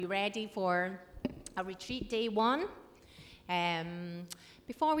Ready for a retreat day one.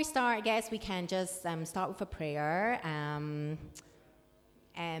 Before we start, I guess we can just start with a prayer.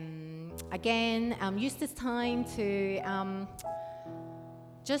 Again, use this time to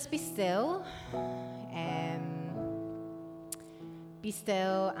just be still. Be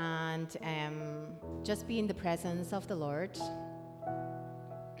still and just be in the presence of the Lord.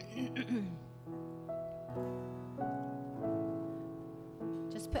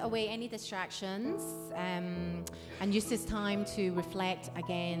 Just put away any distractions and use this time to reflect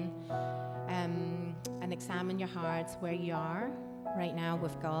again and examine your hearts where you are right now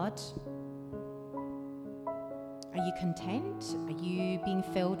with God. Are you content? Are you being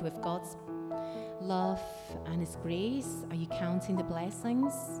filled with God's love and His grace? Are you counting the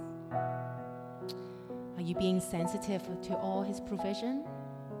blessings? Are you being sensitive to all His provision?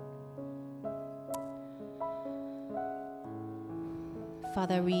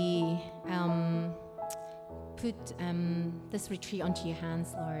 Father, we put this retreat onto your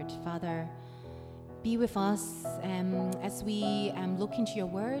hands, Lord. Father, be with us as we look into your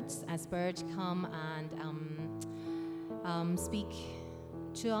words, as birds come and speak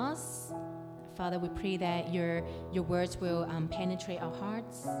to us. Father, we pray that your words will penetrate our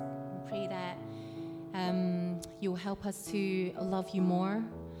hearts. We pray that you'll help us to love you more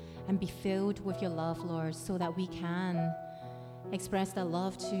and be filled with your love, Lord, so that we can express that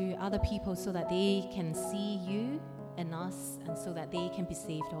love to other people so that they can see you in us and so that they can be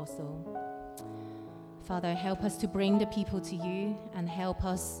saved also. Father, help us to bring the people to you and help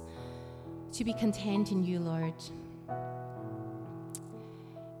us to be content in you, Lord.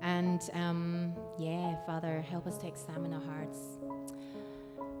 And Father, help us to examine our hearts.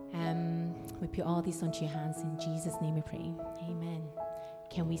 We put all this onto your hands. In Jesus' name we pray. Amen.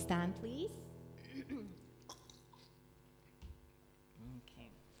 Can we stand, please?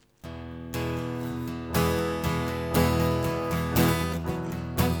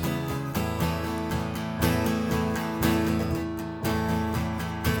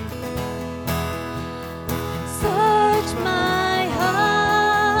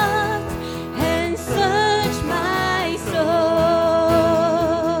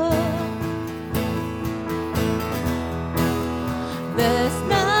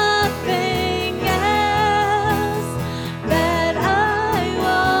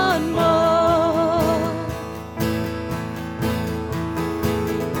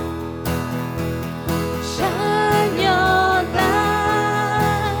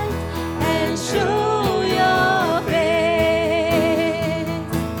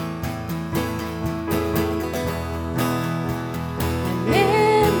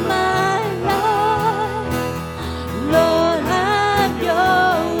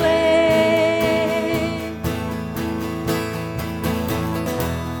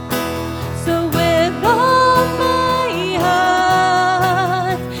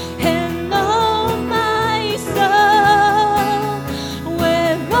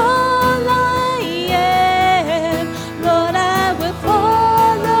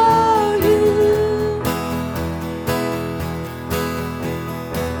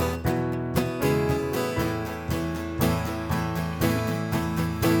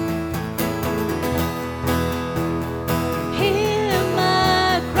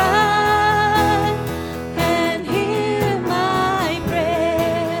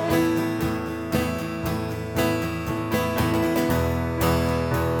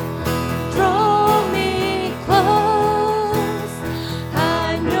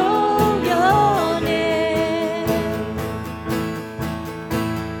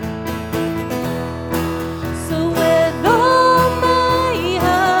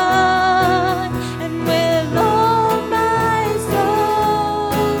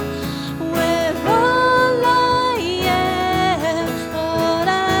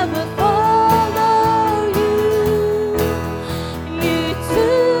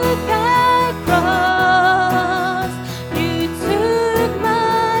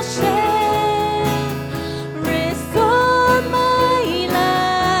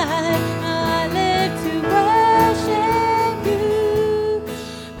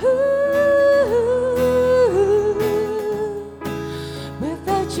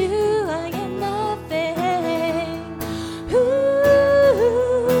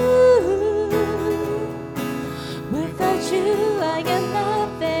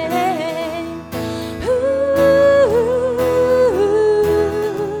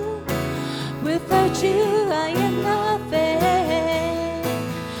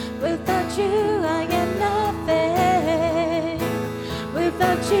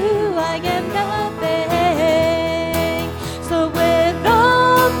 without you I am nothing. So with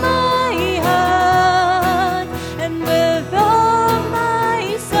all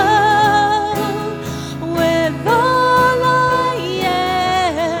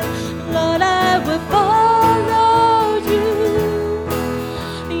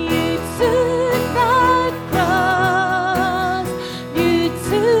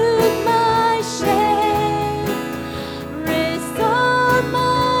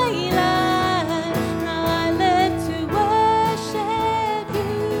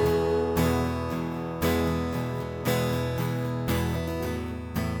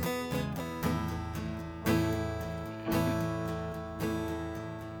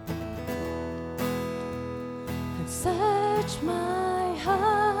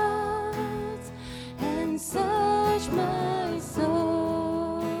my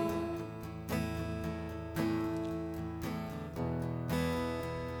soul.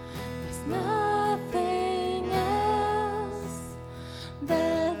 There's nothing else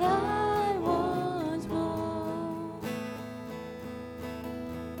that I want more.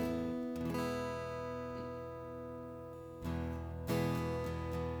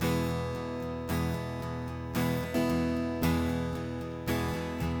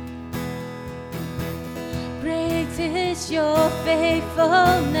 Great is your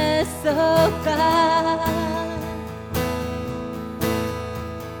faithfulness, oh God.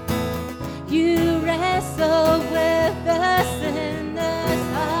 You wrestle with the sinner's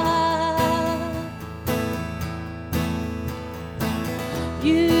heart.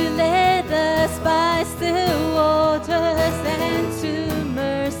 You led us by still waters and to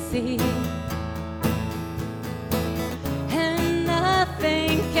mercy. And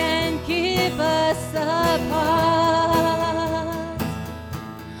nothing can give us apart.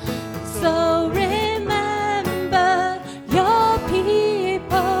 So remember your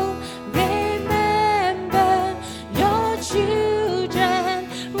people, remember your children,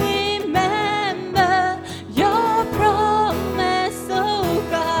 remember your promise, oh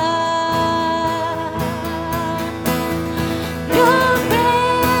God. Your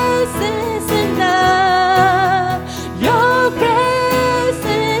grace is enough, your grace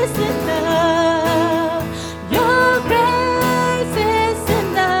is enough, your grace is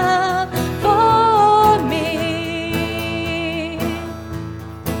enough for me.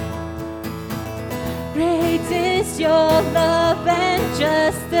 Great is your love and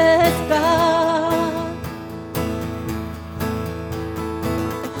justice, God.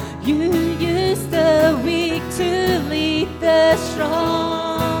 You use the weak to lead the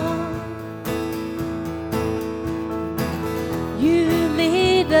strong. You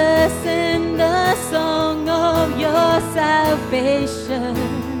lead us in the song of your salvation.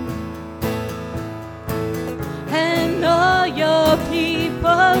 And all your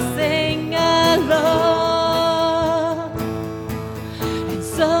people sing along. And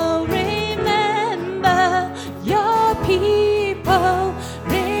so remember your people,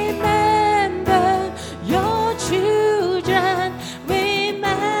 remember your children,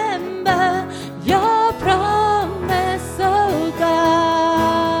 remember your promise, oh God.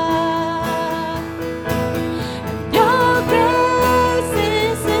 Your grace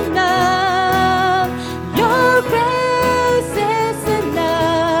is enough, your grace is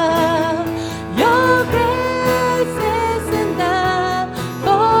enough, your grace is enough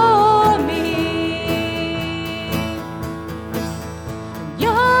for me.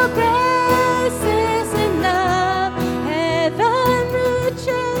 Your grace is enough, heaven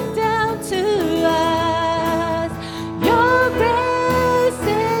reaching down to us. Your grace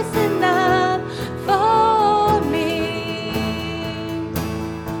is enough for me.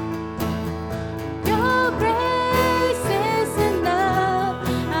 Your grace is enough,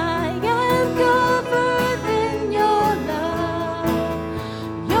 I am covered in your love.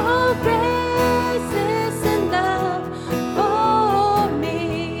 Your grace is enough for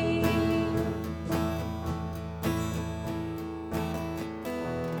me.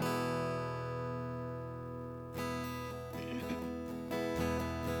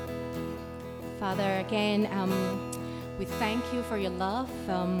 Father, again, we thank you for your love.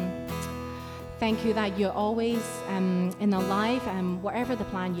 Thank you that you're always in our life, whatever the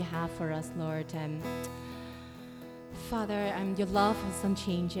plan you have for us, Lord. Father, your love is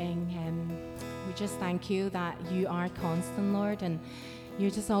unchanging. We just thank you that you are constant, Lord, and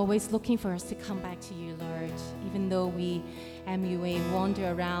you're just always looking for us to come back to you, Lord, even though we may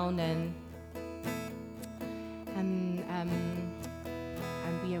wander around and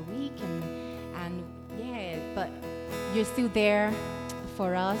we are weak and yeah, but you're still there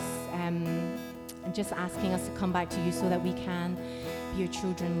for us, and just asking us to come back to you so that we can be your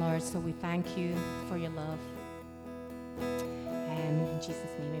children, Lord. So we thank you for your love. In Jesus'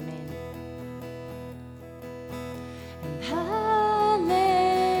 name, amen. And hallelujah.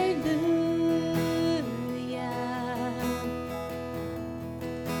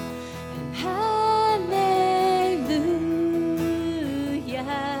 And hallelujah.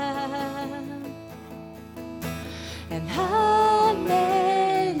 And hallelujah.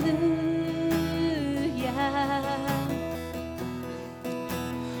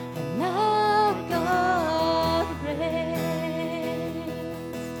 And now God reigns.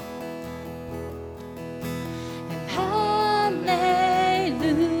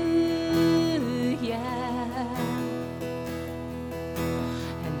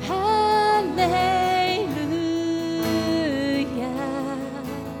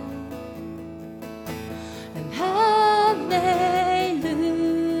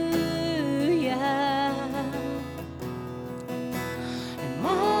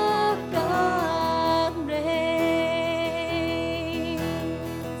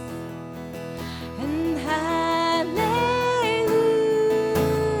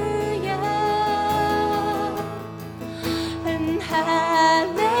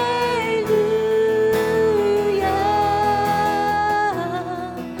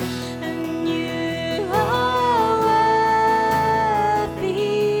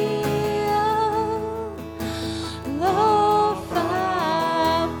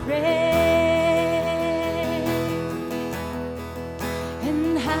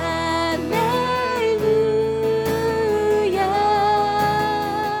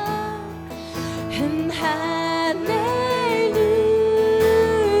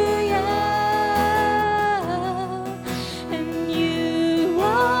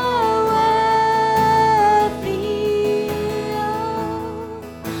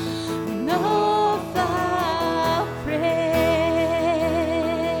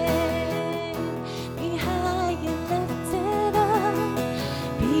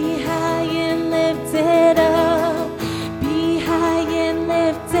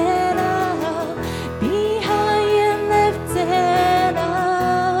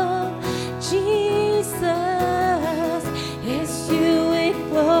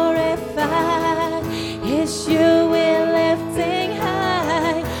 Yes, you will lifting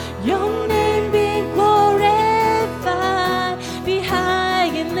high. Your name be glorified. Be high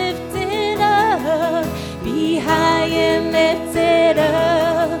and lifted up. Be high and lifted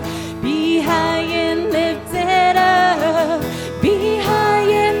up. Be high and lifted up. Be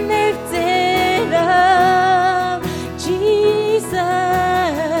high and lifted up. Jesus,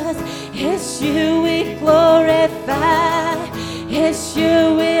 yes, you will glorify. Yes,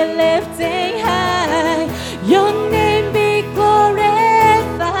 you will lifting high. Your name be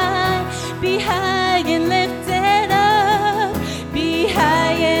glorified. Be high and lifted up. Be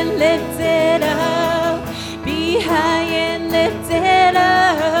high and lifted up. Be high and lifted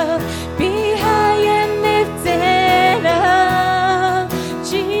up. Be high and lifted up.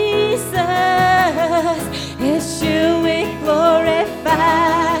 Jesus, yes, you will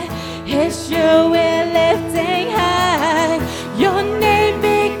glorify. Yes, you will lifting high. Your name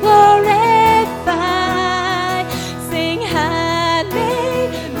be glorified. Sing hallelujah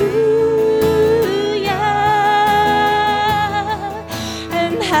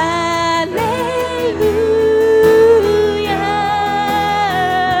and hallelujah.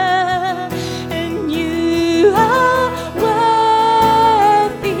 And you are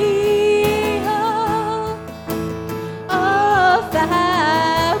worthy of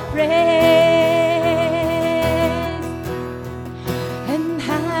our praise. And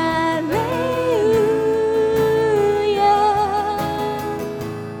hallelujah,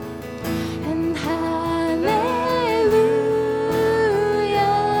 and hallelujah,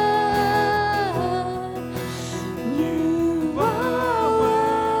 you are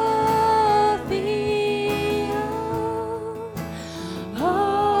worthy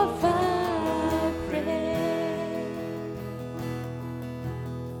of our praise.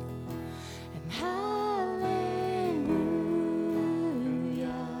 And hallelujah,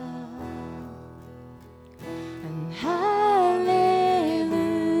 and hallelujah,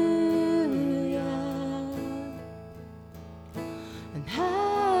 and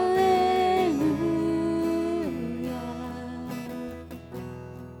hallelujah.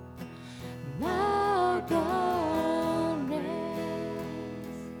 Now God reigns.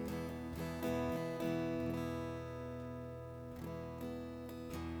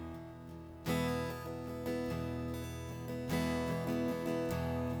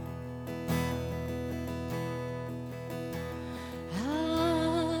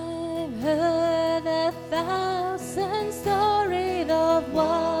 I've heard 1,000 stories of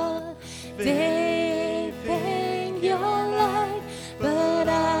what they think you're like, but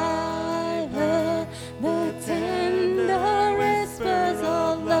I've heard the tender whispers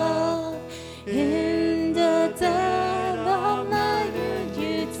of love in the dead of night.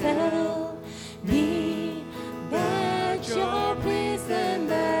 You tell me that you're pleased and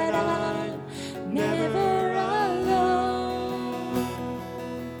that I'm never alone.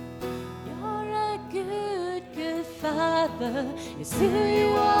 You're a good, good father. It's who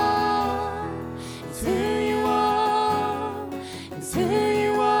you are. It's who you are. It's who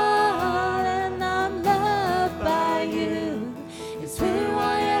you are. And I'm loved by you. It's who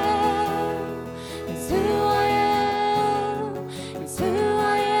I am. It's who I am. It's who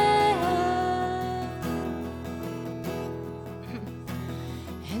I am.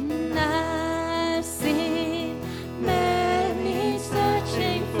 And I've seen many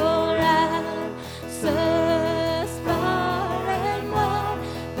searching for answers far and wide,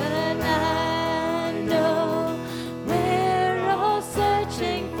 but I know we're all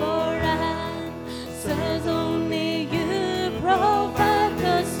searching for answers only you provide,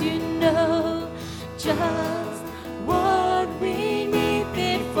 'cause you know just what we need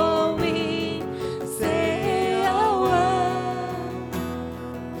before we say a word.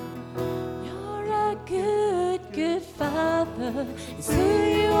 You're a good, good father. It's who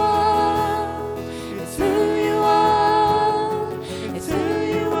you are. It's who you are. It's who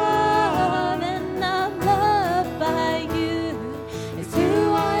you are. And I'm loved by you. It's who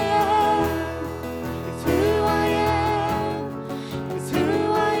I am. It's who I am. It's who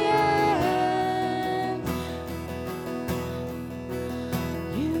I am.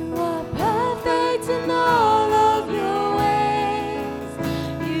 You are perfect in all of your ways.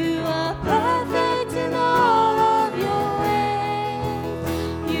 You are perfect in all of your ways.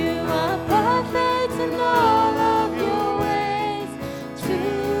 You are perfect in all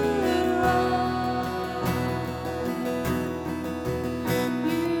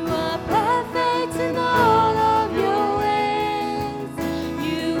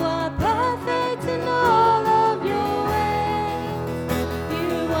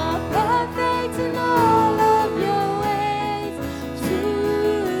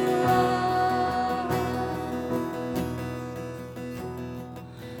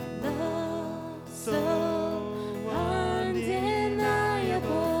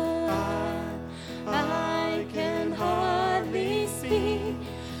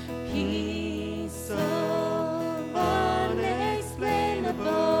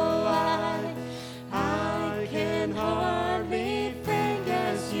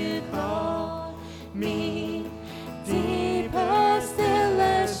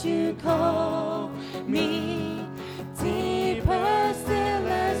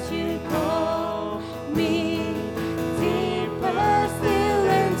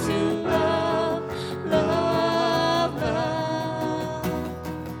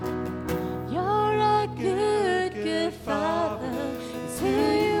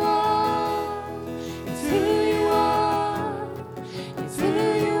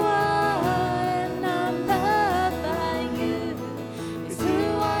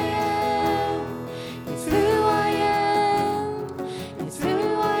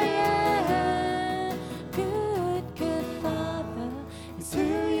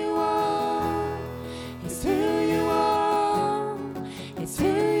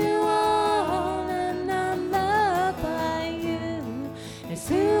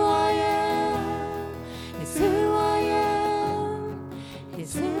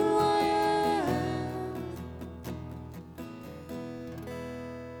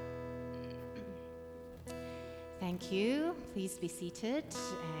Thank you. Please be seated.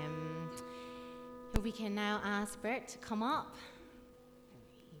 We can now ask Bert to come up.